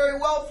doesn't end very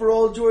well for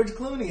old George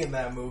Clooney in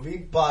that movie,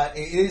 but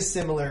it is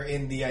similar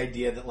in the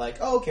idea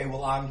that okay,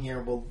 well I'm here,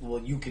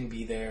 well you can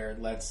be there,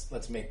 let's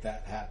make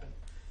that happen.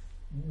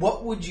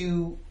 What would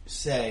you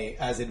say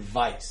as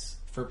advice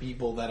for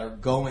people that are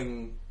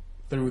going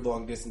through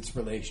long distance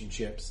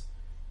relationships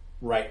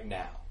right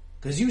now?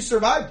 Because you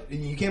survived it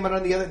and you came out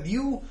on the other.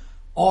 You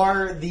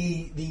are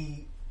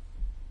the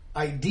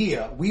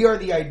idea. We are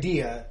the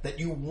idea that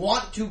you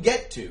want to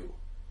get to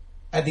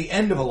at the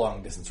end of a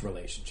long distance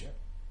relationship.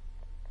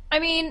 I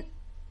mean,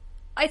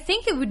 I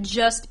think it would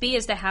just be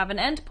as to have an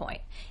end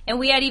point. And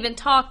we had even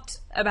talked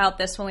about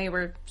this when we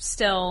were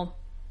still,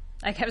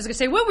 I was going to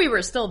say when we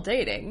were still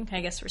dating.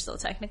 I guess we're still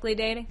technically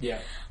dating.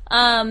 Yeah.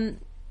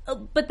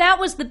 But that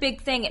was the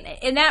big thing.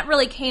 And that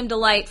really came to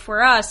light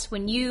for us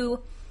when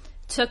you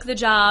took the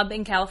job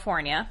in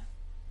California,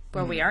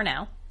 where we are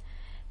now.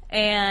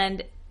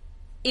 And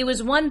it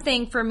was one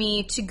thing for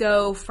me to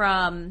go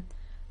from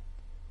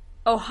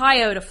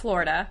Ohio to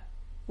Florida,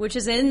 which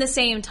is in the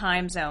same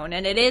time zone,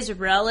 and it is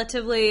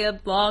relatively a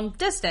long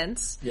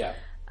distance, Yeah.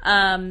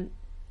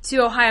 to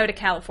Ohio to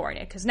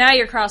California, because now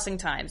you're crossing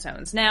time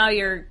zones. Now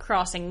you're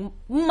crossing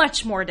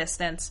much more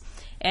distance,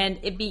 and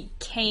it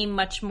became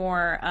much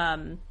more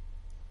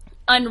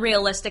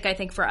unrealistic, I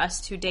think, for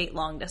us to date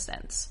long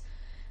distance.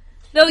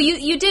 Though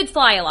you did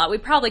fly a lot. We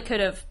probably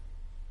could have...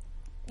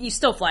 You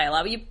still fly a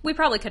lot. We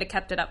probably could have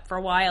kept it up for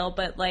a while,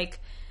 but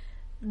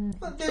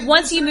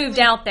once you moved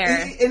out there,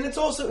 and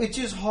it's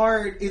just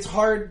hard. It's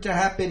hard to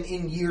happen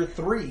in year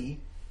 3.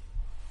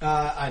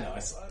 I know, I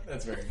saw it.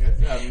 That's very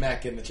good.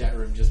 Mac in the chat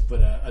room just put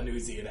a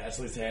newsie in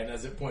Ashley's hand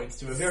as it points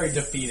to a very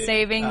defeated.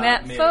 Saving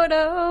that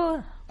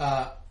photo.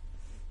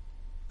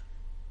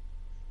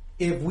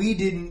 If we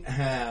didn't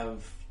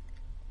have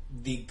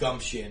the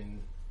gumption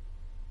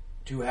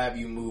to have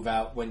you move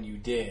out when you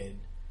did,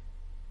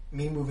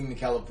 me moving to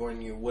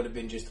California would have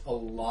been just a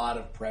lot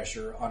of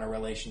pressure on a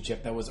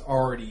relationship that was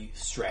already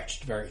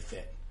stretched very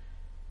thin.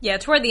 Yeah,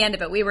 toward the end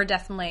of it, we were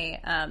definitely...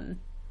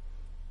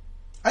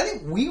 I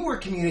think we were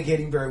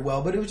communicating very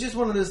well, but it was just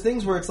one of those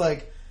things where it's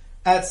like,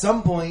 at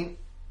some point,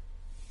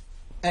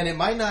 and it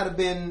might not have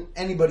been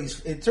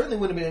it certainly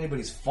wouldn't have been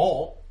anybody's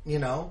fault, you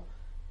know?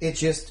 It's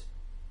just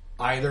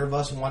either of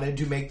us wanted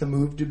to make the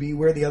move to be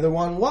where the other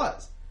one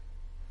was.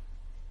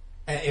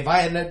 And if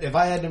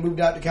I hadn't moved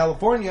out to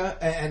California,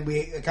 and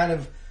we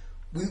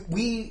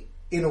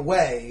in a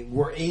way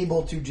were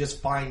able to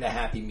just find a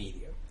happy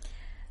medium,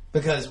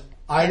 because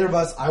either of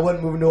us, I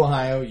wasn't moving to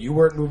Ohio, you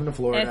weren't moving to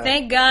Florida, and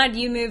thank God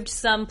you moved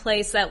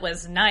someplace that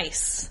was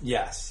nice.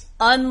 Yes,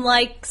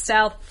 unlike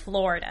South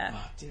Florida,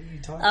 dude, you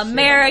talk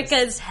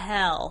America's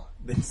hell.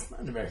 It's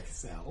not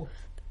America's hell.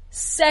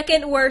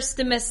 Second worst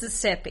to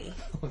Mississippi.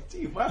 Oh,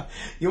 dude, wow.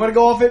 You want to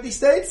go all 50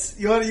 states?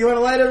 You want to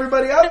light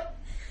everybody up?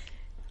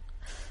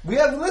 We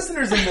have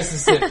listeners in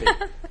Mississippi.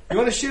 You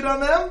want to shoot on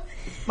them?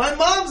 My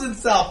mom's in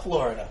South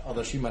Florida.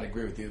 Although she might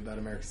agree with you about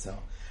America's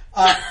hell.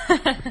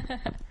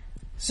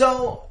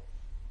 So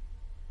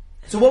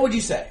what would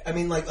you say? I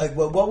mean, like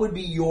what would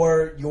be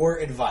your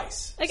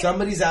advice? Okay.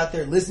 Somebody's out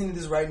there listening to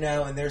this right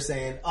now, and they're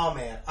saying, "Oh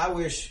man,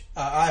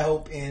 I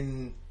hope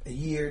in a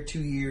year, 2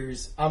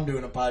 years, I'm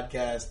doing a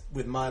podcast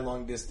with my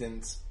long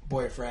distance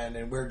boyfriend,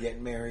 and we're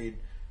getting married."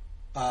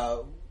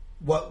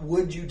 What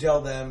would you tell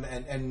them?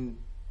 And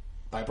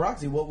by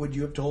proxy, what would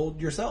you have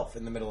told yourself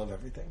in the middle of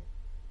everything?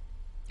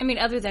 I mean,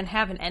 other than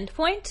have an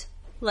endpoint.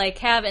 Like,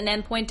 have an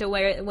endpoint to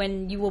where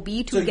when you will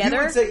be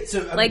together. So you would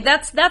say, like,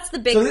 that's the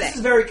big thing. So this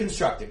is very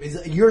constructive.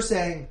 You're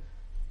saying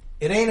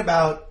it ain't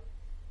about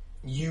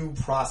you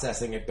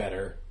processing it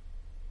better.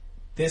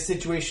 This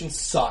situation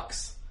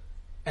sucks,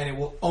 and it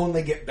will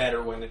only get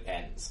better when it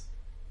ends.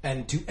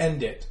 And to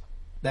end it,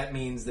 that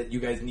means that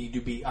you guys need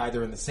to be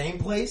either in the same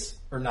place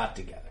or not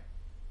together.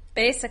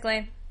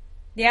 Basically.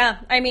 Yeah.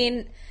 I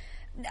mean,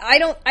 I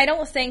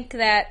don't think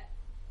that...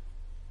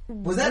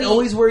 Was that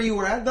always where you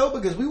were at, though?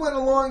 Because we went a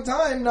long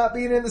time not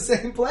being in the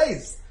same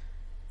place.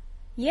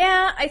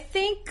 Yeah, I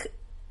think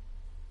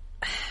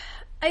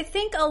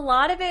a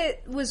lot of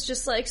it was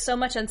just like so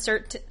much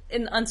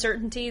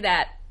uncertainty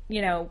that,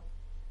 you know,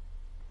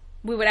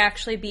 we would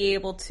actually be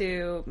able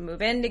to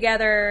move in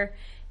together,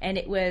 and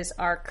it was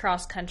our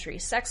cross-country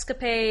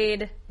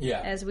sexcapade,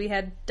 as we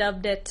had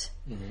dubbed it.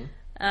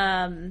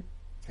 Mm-hmm.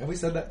 Have we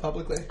said that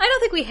publicly? I don't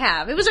think we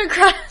have. It was our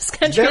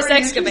cross-country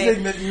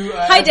sexcapade. That you,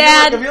 Hi,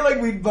 Dad. I feel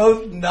like we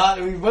both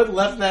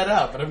left that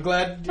out, but I'm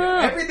glad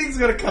everything's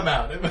going to come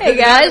out. Hey,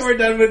 guys. We're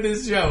done with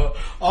this show.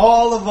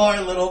 All of our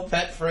little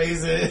pet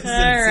phrases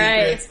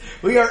and secrets.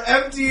 We are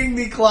emptying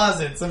the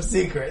closets of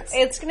secrets.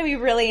 It's going to be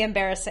really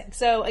embarrassing.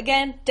 So,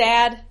 again,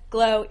 Dad,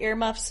 Glow,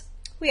 earmuffs.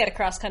 We had a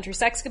cross-country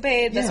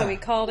sexcapade. That's what we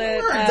called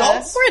it. We're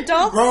adults. We're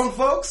adults. Grown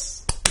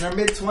folks in our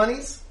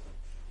mid-20s.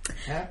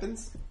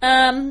 Happens.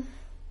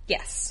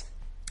 Yes.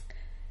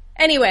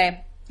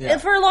 Anyway,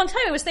 for a long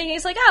time I was thinking,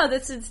 it's like, oh,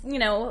 this is, you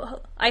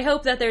know, I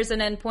hope that there's an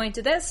end point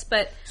to this,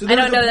 but I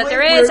don't know that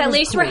there is. At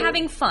least we're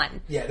having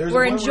fun. Yeah,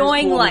 we're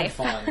enjoying life.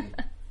 Fun.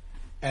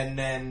 And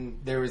then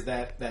there was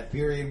that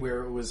period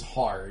where it was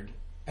hard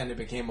and it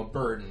became a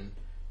burden,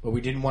 but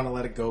we didn't want to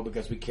let it go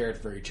because we cared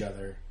for each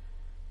other.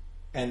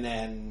 And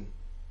then,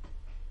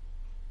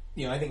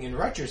 you know, I think in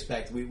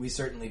retrospect, we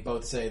certainly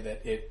both say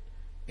that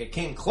it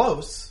came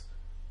close.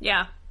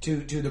 Yeah.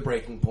 To the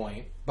breaking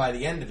point by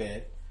the end of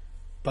it,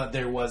 but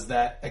there was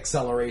that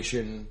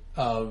acceleration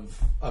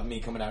of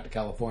me coming out to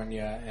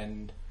California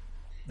and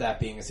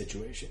that being a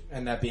situation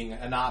and that being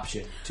an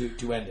option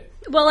to end it.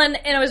 Well, and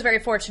I was very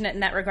fortunate in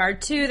that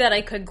regard too, that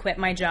I could quit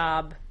my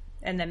job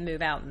and then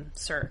move out and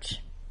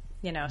search,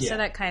 you know, so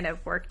that kind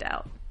of worked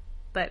out.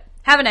 But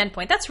have an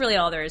endpoint. That's really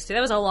all there is to it.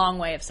 That was a long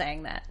way of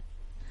saying that.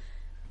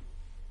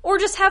 Or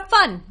just have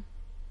fun.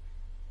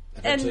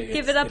 And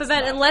give it up a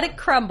bit and let it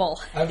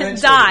crumble and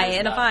die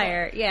in a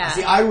fire. Fun. Yeah.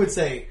 See, I would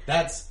say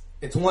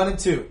it's 1 and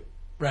 2,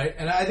 right?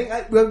 And I think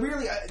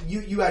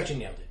you actually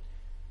nailed it.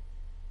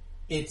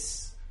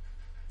 It's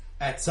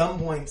at some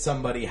point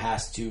somebody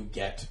has to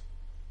get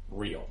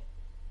real,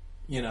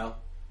 you know,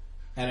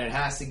 and it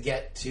has to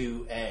get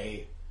to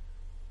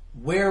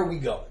where are we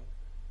going?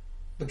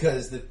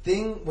 Because the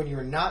thing when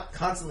you're not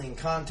constantly in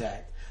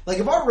contact, like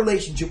if our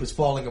relationship was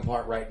falling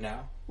apart right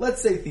now,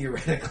 let's say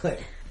theoretically.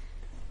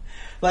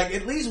 Like,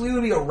 at least we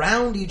would be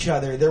around each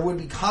other. There would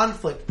be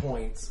conflict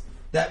points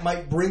that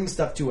might bring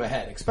stuff to a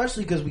head,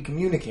 especially because we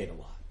communicate a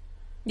lot.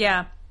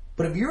 Yeah.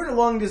 But if you're in a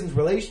long-distance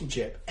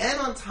relationship, and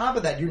on top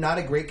of that, you're not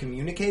a great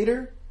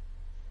communicator,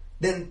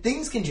 then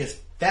things can just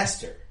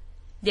fester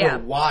for a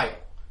while.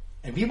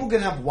 And people can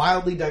have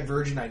wildly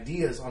divergent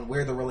ideas on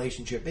where the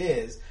relationship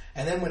is,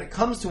 and then when it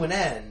comes to an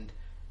end,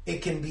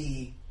 it can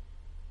be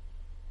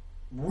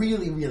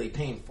really, really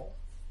painful.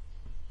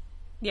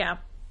 Yeah.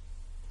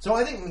 So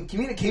I think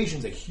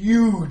communication's a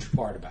huge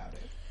part about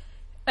it.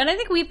 And I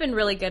think we've been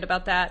really good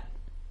about that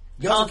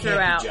you also all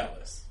throughout. Can't be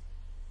jealous.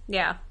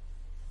 Yeah.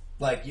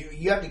 Like,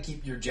 you have to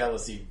keep your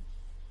jealousy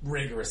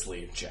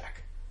rigorously in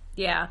check.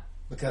 Yeah.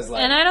 Because,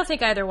 like, and I don't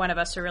think either one of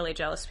us are really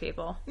jealous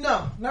people.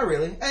 No, not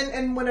really.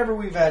 And whenever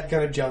we've had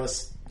kind of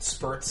jealous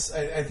spurts,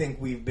 I think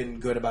we've been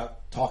good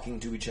about talking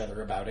to each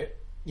other about it.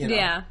 You know?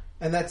 Yeah.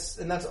 And that's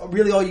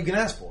really all you can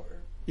ask for.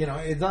 You know,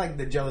 it's not like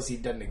the jealousy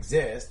doesn't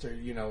exist, or,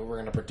 you know, we're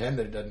going to pretend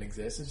that it doesn't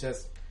exist. It's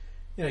just,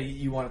 you know,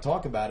 you want to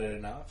talk about it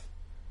enough.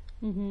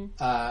 Mm-hmm.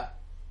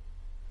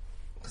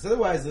 Because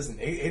otherwise, listen,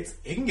 it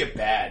can get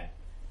bad.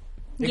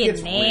 It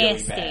gets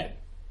really bad.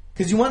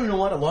 Because you want to know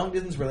what? A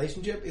long-distance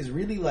relationship is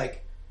really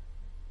like...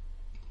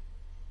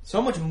 So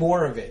much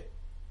more of it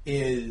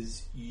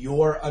is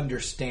your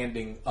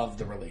understanding of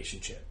the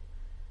relationship.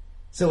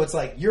 So it's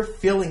like you're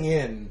filling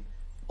in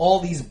all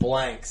these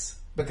blanks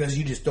because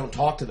you just don't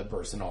talk to the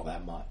person all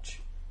that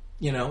much.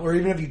 You know? Or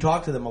even if you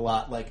talk to them a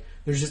lot, like,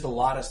 there's just a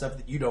lot of stuff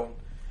that you don't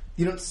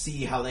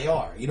see how they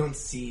are. You don't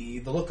see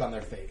the look on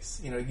their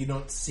face. You know, you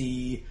don't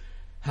see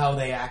how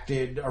they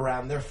acted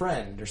around their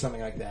friend or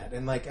something like that.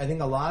 And, like, I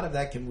think a lot of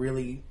that can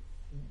really,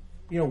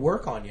 you know,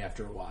 work on you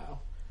after a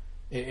while.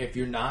 If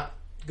you're not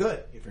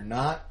good, if you're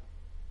not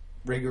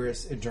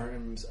rigorous in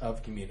terms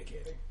of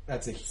communicating.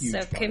 That's a huge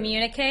part. So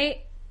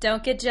communicate,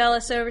 don't get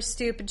jealous over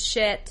stupid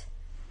shit,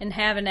 and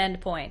have an end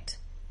point.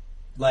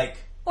 Like...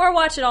 Or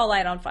watch it all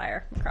light on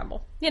fire and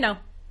crumble. You know.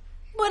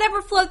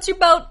 Whatever floats your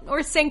boat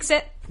or sinks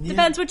it. Yeah.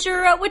 Depends what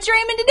you're aiming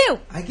to do.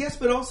 I guess,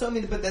 but also, I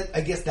mean, I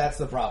guess that's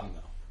the problem,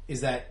 though.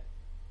 Is that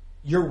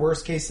your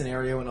worst case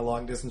scenario in a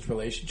long distance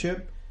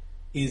relationship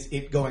is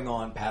it going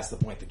on past the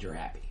point that you're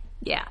happy.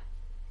 Yeah.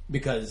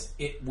 Because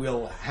it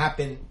will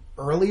happen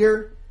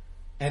earlier,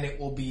 and it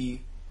will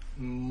be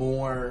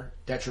more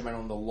detrimental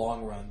in the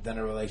long run than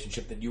a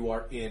relationship that you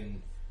are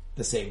in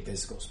the same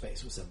physical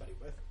space with somebody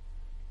with.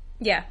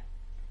 Yeah.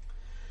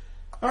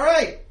 All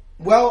right.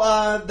 Well,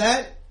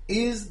 that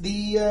is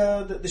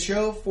the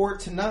show for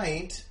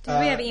tonight. Do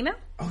we have email?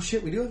 Oh,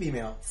 shit, we do have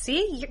email.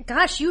 See?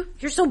 Gosh, you're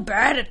so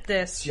bad at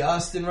this.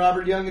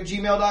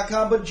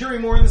 JustinRobertYoung@gmail.com, but Jury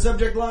Moore in the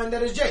subject line.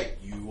 That is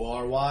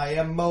JURYMORE.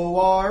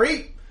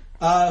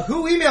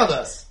 Who emailed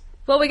us?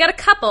 Well, we got a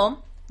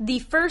couple. The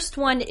first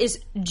one is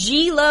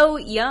G-Lo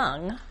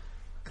Young.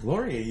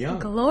 Gloria Young.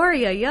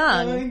 Gloria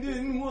Young. I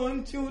didn't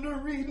want you to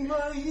read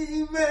my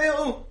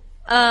email.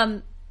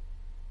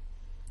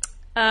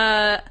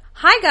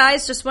 Hi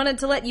guys, just wanted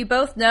to let you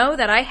both know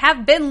that I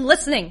have been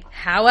listening.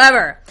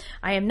 However,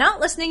 I am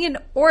not listening in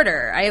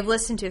order. I have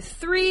listened to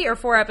 3 or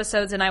 4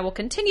 episodes and I will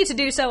continue to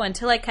do so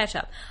until I catch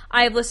up.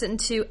 I have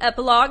listened to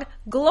Epilogue,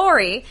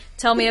 Glory,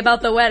 Tell Me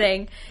About the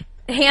Wedding,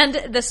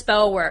 and The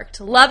Spell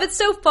Worked. Love it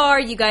so far.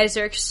 You guys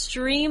are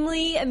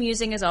extremely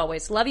amusing as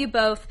always. Love you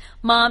both.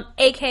 Mom,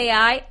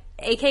 aka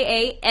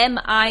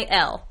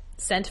MIL.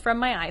 Sent from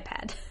my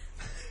iPad.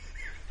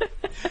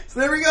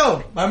 So there we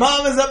go. My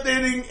mom is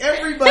updating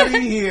everybody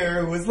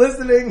here who is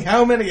listening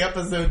how many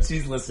episodes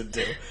she's listened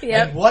to.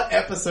 Yep. And what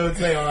episodes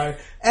they are.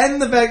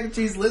 And the fact that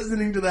she's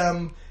listening to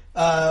them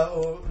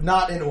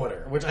not in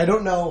order. Which I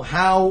don't know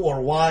how or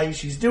why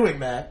she's doing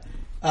that.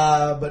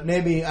 But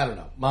maybe, I don't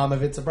know. Mom,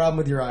 if it's a problem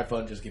with your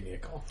iPhone, just give me a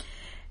call.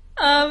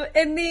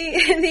 And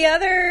the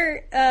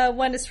other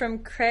one is from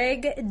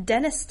Craig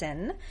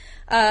Deniston,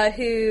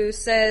 who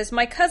says,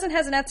 my cousin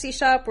has an Etsy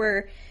shop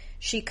where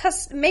she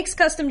makes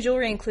custom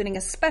jewelry, including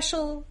a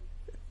special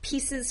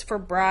pieces for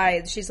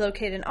brides. She's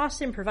located in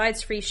Austin,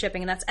 provides free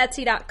shipping, and that's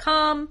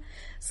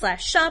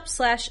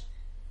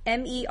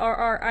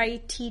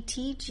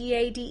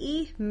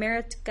etsy.com/shop/MERRITTGADE.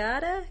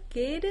 Meritgada?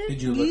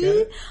 Did you look at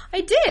it?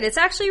 I did. It's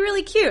actually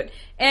really cute.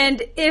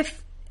 And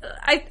if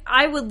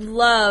I would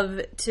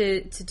love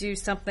to do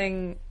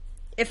something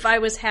if I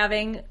was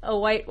having a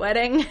white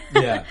wedding.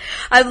 Yeah.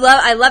 I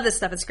love this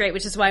stuff. It's great,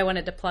 which is why I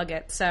wanted to plug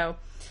it. So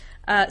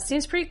it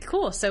seems pretty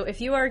cool. So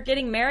if you are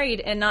getting married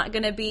and not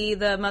going to be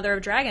the mother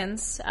of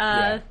dragons,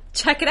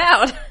 check it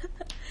out.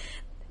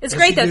 It's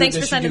great though. Thanks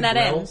for sending that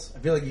in. I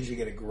feel like you should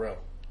get a grill.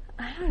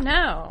 I don't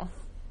know.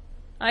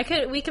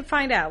 We could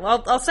find out.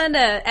 Well, I'll send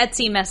a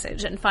Etsy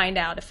message and find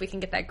out if we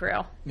can get that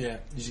grill. Yeah,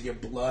 you should get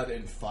blood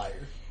and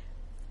fire.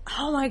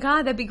 Oh my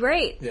god, that'd be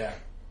great. Yeah.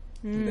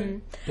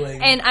 And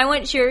I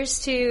want yours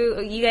to...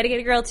 You got to get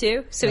a grill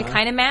too, so we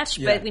kind of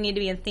match, but we need to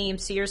be in theme,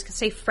 so yours could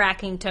say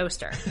fracking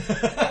toaster.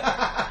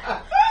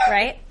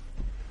 Right?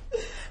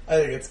 I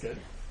think it's good.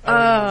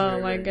 Oh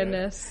my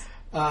goodness.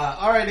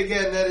 All right,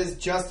 again, that is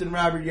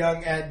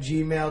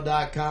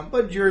JustinRobertYoung@gmail.com.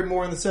 But Jury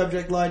Moore in the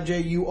subject line,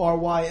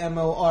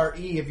 JURYMORE.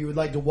 If you would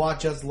like to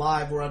watch us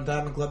live, we're on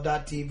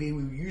DiamondClub.tv.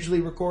 We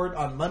usually record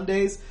on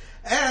Mondays.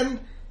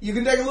 And you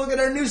can take a look at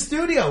our new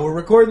studio. We're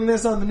recording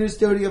this on the new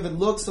studio. If it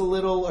looks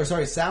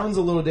sounds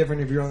a little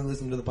different if you're only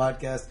listening to the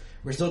podcast.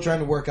 We're still trying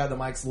to work out the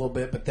mics a little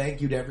bit, but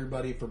thank you to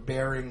everybody for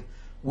bearing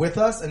with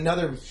us.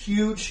 Another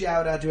huge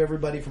shout out to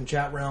everybody from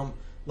Chat Realm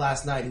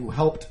last night who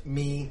helped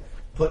me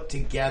put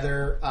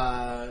together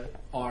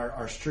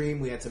our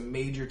stream. We had some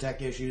major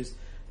tech issues.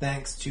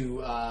 Thanks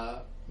to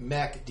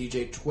Mech,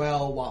 DJ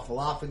Twell,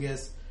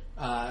 Waffleophagus,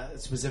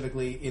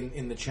 specifically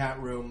in the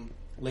chat room,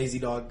 Lazy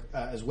Dog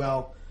as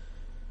well.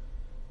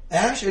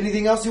 Ash,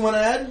 anything else you want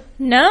to add?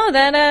 No,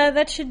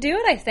 that should do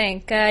it, I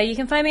think. You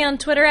can find me on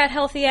Twitter at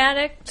Healthy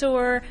Addict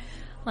or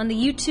on the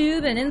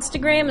YouTube and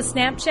Instagram and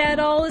Snapchat,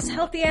 all is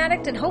Healthy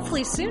Addict, and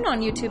hopefully soon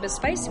on YouTube as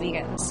Spice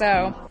Vegan.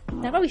 So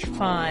that'll be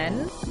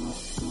fun.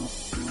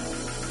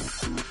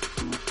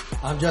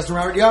 I'm Justin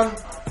Robert Young.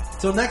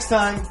 Till next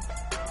time,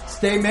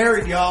 stay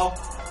married, y'all.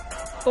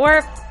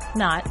 Or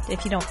not,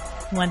 if you don't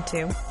want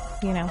to,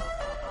 you know.